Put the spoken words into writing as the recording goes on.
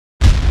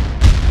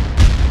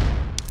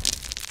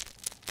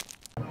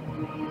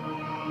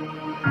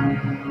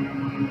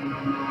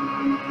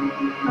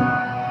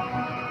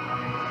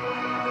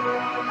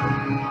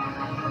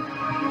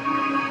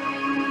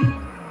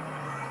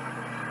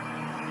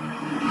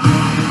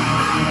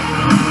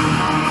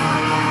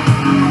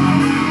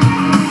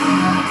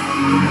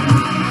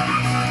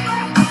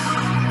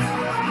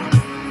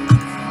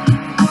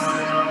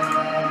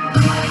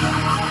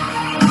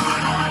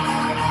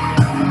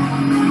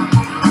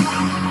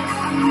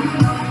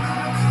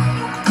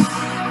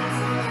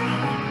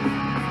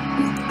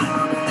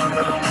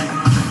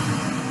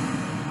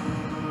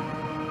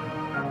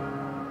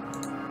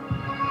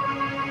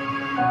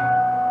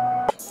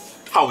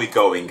How we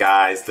going,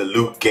 guys? The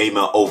Loot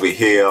Gamer over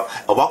here,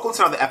 and welcome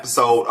to another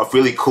episode of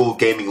really cool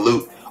gaming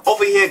loot.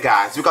 Over here,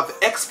 guys, we got the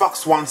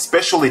Xbox One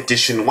Special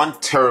Edition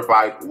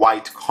 1TB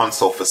white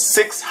console for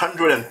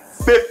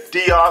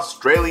 650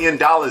 Australian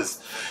dollars.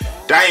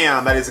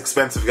 Damn, that is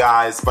expensive,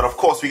 guys. But of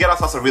course, we get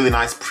ourselves a really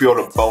nice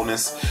pre-order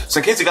bonus. So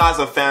in case you guys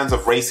are fans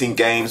of racing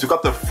games, we've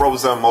got the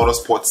Forza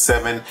Motorsport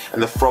 7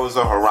 and the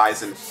Forza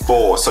Horizon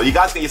 4. So you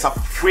guys get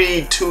yourself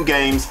free 2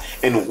 games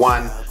in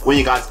one when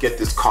you guys get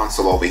this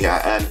console over here.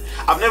 And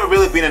I've never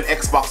really been an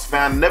Xbox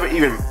fan, never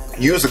even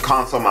used a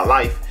console in my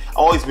life.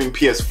 Always been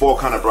PS4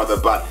 kind of brother,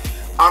 but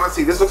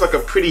honestly, this looks like a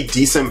pretty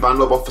decent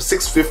bundle. But for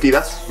 $650,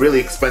 that's really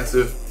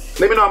expensive.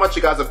 Let me know how much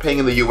you guys are paying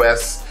in the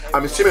US.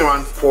 I'm assuming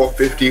around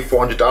 $450,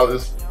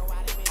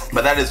 $400.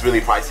 But that is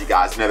really pricey,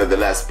 guys,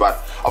 nevertheless.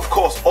 But of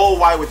course, all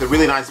white with a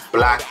really nice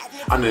black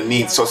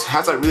underneath, so it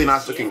has a really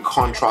nice looking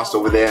contrast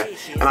over there,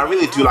 and I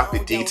really do like the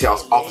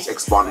details of this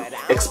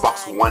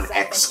Xbox One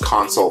X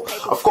console.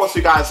 Of course,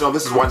 you guys know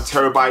this is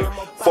 1TB,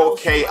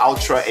 4K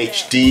Ultra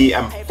HD,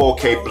 and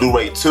 4K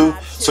Blu-ray too,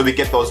 so we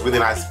get those really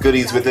nice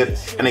goodies with it.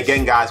 And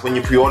again, guys, when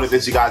you pre-order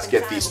this, you guys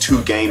get these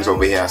 2 games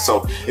over here.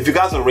 So if you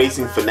guys are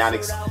racing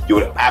fanatics, you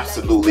would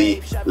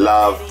absolutely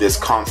love this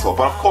console.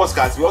 But of course,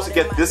 guys, we also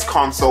get this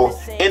console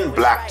in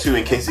black too,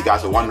 in case you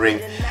guys are wondering,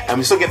 and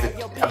we still get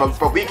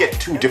but we get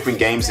 2 different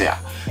games here.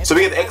 So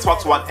we get the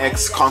Xbox One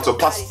X console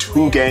plus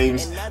 2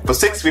 games for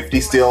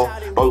 $650 still,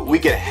 but we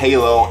get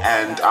Halo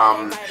and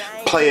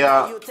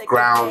PlayerUnknown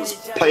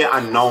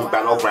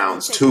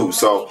Battlegrounds too.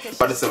 So,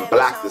 but it's in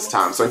black this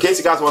time. So in case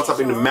you guys want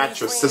something to match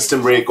your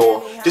system rig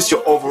or just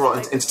your overall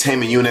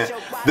entertainment unit,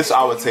 this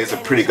I would say is a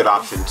pretty good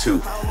option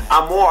too.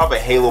 I'm more of a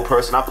Halo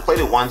person. I played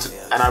it once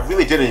and I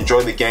really did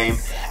enjoy the game,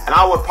 and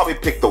I would probably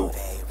pick the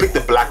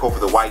black over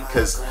the white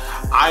because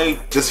I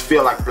just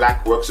feel like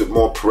black works with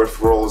more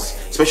peripherals,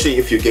 especially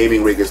if your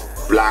gaming rig is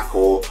black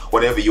or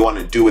whatever you want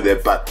to do with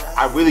it. But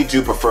I really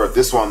do prefer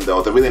this one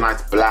though, the really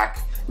nice black,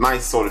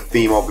 nice sort of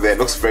theme over there. It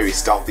looks very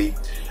stealthy.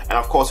 And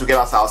of course, we get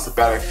ourselves the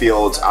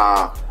Battlefield,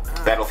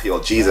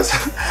 Jesus,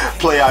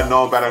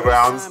 PlayerUnknown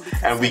Battlegrounds,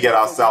 and we get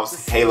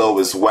ourselves Halo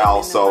as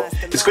well. So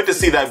it's good to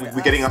see that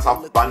we're getting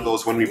ourselves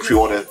bundles when we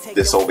pre-order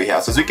this over here.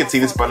 So as we can see,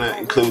 this bundle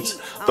includes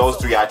those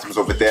 3 items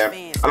over there.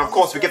 And of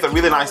course, we get the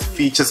really nice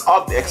features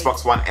of the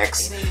Xbox One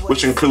X,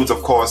 which includes,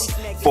 of course,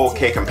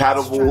 4K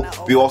compatible.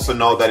 We also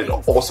know that it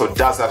also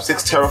does have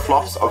 6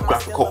 teraflops of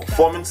graphical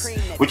performance,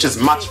 which is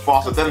much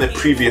faster than the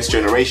previous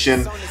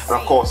generation. And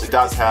of course, it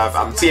does have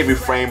every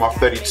frame of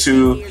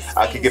 32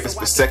 gigabits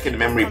per second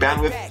memory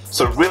bandwidth.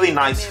 So really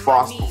nice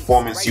fast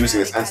performance using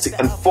this, and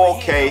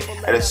 4K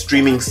at a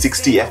streaming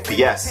 60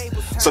 FPS.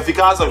 So if you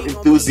guys are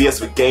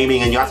enthusiasts with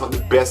gaming and you guys want the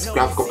best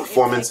graphical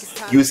performance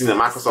using the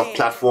Microsoft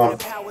platform,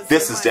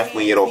 this is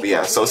definitely it over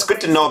here. So it's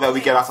good to know that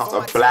we get ourselves a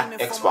black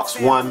Xbox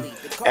One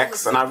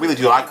X, and I really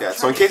do like that.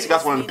 So in case you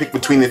guys wanted to pick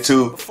between the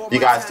 2, you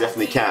guys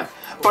definitely can.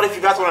 But if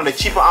you guys wanted a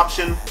cheaper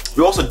option,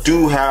 we also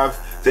do have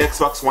the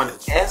Xbox One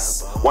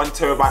S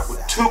 1TB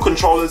with 2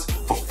 controllers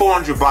for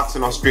 $400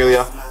 in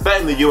Australia. That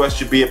in the US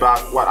should be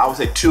about, what, I would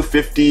say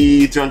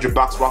 $250,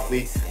 $300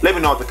 roughly. Let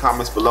me know in the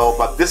comments below.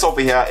 But this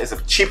over here is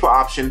a cheaper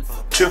option,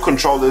 2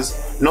 controllers,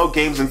 no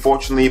games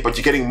unfortunately, but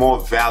you're getting more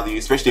value,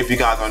 especially if you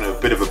guys are on a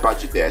bit of a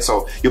budget there.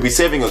 So you'll be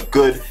saving a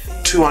good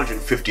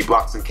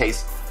 $250 in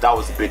case that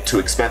was a bit too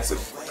expensive.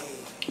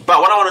 But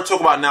what I want to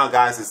talk about now,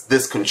 guys, is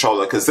this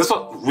controller, because this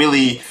one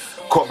really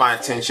caught my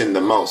attention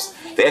the most.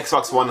 The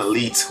Xbox One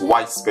Elite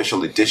White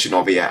Special Edition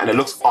over here, and it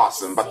looks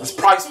awesome, but this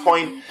price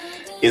point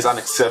is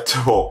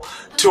unacceptable.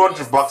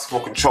 $200 for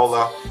a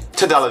controller,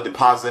 $10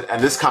 deposit,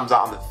 and this comes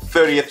out on the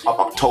 30th of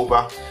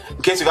October.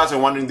 In case you guys are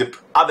wondering, the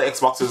other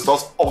Xboxes,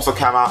 those also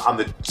come out on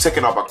the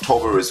 2nd of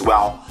October as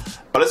well.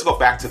 But let's go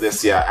back to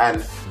this here,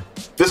 and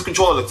this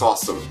controller looks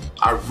awesome.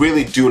 I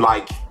really do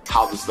like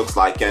how this looks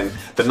like, and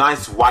the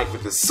nice white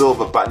with the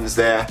silver buttons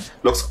there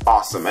looks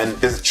awesome. And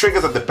there's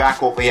triggers at the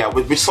back over here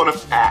which sort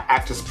of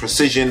act as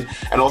precision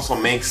and also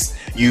makes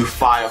you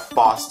fire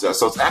faster.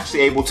 So it's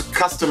actually able to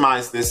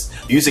customize this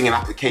using an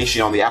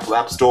application on the Apple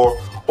App Store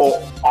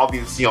or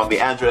obviously on the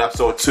Android App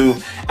Store too,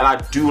 and I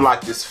do like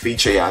this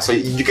feature here. So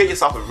you get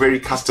yourself a very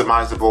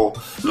customizable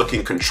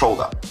looking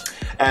controller.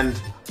 And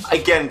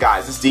again,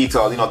 guys, this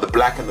detail, you know, the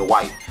black and the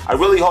white, I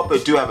really hope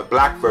they do have a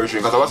black version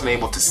because I wasn't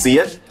able to see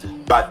it,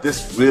 but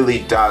this really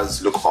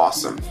does look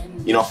awesome.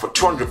 You know, for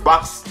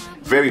 $200,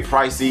 very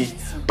pricey,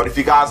 but if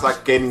you guys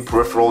like gaming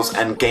peripherals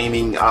and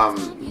gaming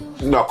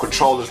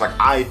controllers like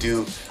I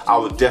do, I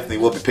would definitely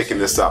will be picking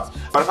this up.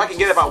 But if I can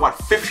get about what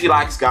 50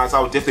 likes, guys, I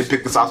would definitely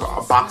pick this out,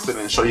 unbox it,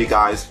 and show you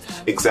guys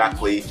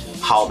exactly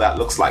how that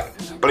looks like.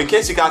 But in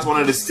case you guys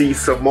wanted to see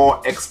some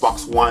more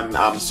Xbox One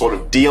sort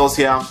of deals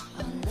here,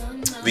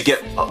 we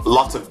get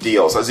lots of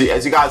deals. As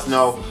you guys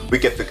know, we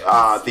get the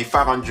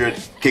 500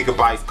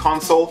 gigabyte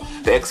console,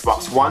 the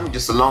Xbox One,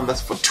 just alone,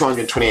 that's for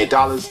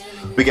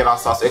 $228. We get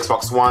ourselves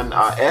Xbox One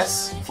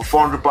S for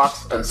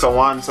 $400 and so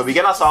on. So we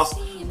get ourselves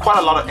quite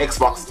a lot of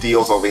Xbox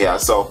deals over here.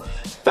 So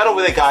that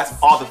over there, guys,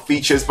 are the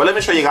features. But let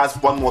me show you guys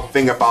one more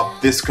thing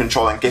about this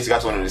controller in case you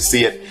guys wanted to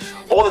see it.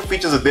 All the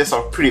features of this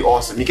are pretty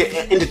awesome. You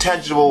get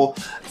interchangeable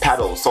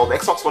paddles. So the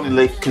Xbox One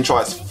Elite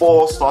controller has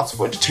 4 slots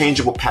for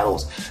interchangeable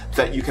paddles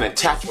that you can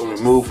attach or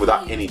remove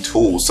without any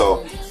tools.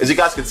 So as you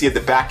guys can see at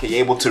the back, you're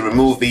able to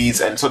remove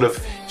these and sort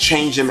of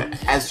change them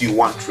as you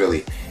want,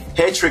 really.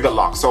 Hair trigger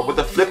lock. So with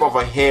the flip of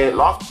a hair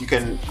lock, you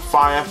can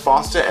fire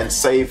faster and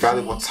save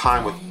valuable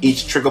time with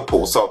each trigger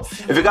pull. So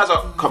if you guys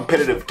are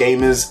competitive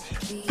gamers,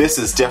 this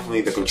is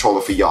definitely the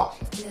controller for y'all.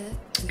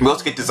 We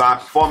also get design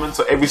performance,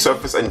 so every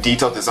surface and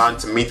detail designed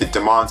to meet the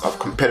demands of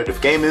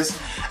competitive gamers,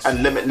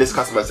 and limitless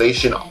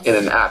customization in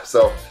an app.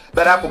 So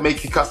that app will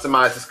make you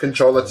customize this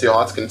controller to your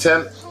heart's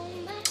content,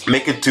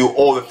 make it do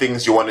all the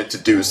things you want it to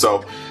do.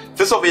 So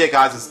this over here,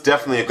 guys, is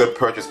definitely a good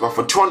purchase, but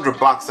for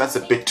 $200, that's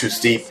a bit too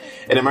steep.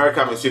 In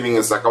America, I'm assuming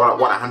it's like what,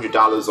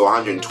 $100 or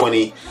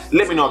 $120.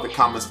 Let me know in the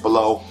comments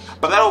below.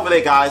 But that over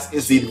there, guys,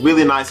 is the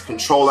really nice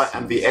controller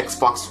and the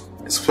Xbox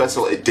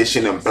Special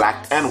Edition in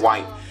black and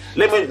white.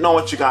 Let me know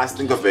what you guys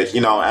think of it,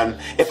 you know. And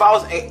if I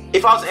was an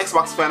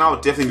Xbox fan, I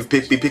would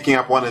definitely be picking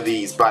up one of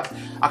these. But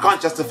I can't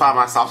justify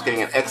myself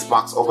getting an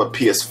Xbox over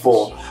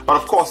PS4. But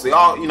of course, there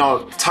are, you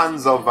know,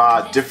 tons of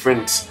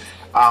different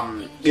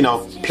you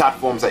know,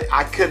 platforms that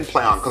I couldn't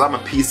play on because I'm a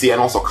PC and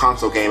also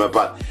console gamer.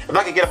 But if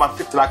I can get about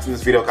 50 likes in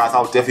this video, guys,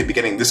 I'll definitely be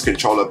getting this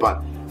controller.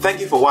 But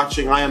thank you for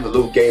watching. I am the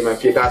Loot Gamer.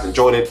 If you guys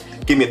enjoyed it,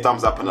 give me a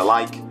thumbs up and a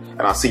like,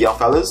 and I'll see y'all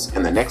fellas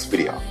in the next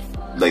video.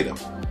 Later.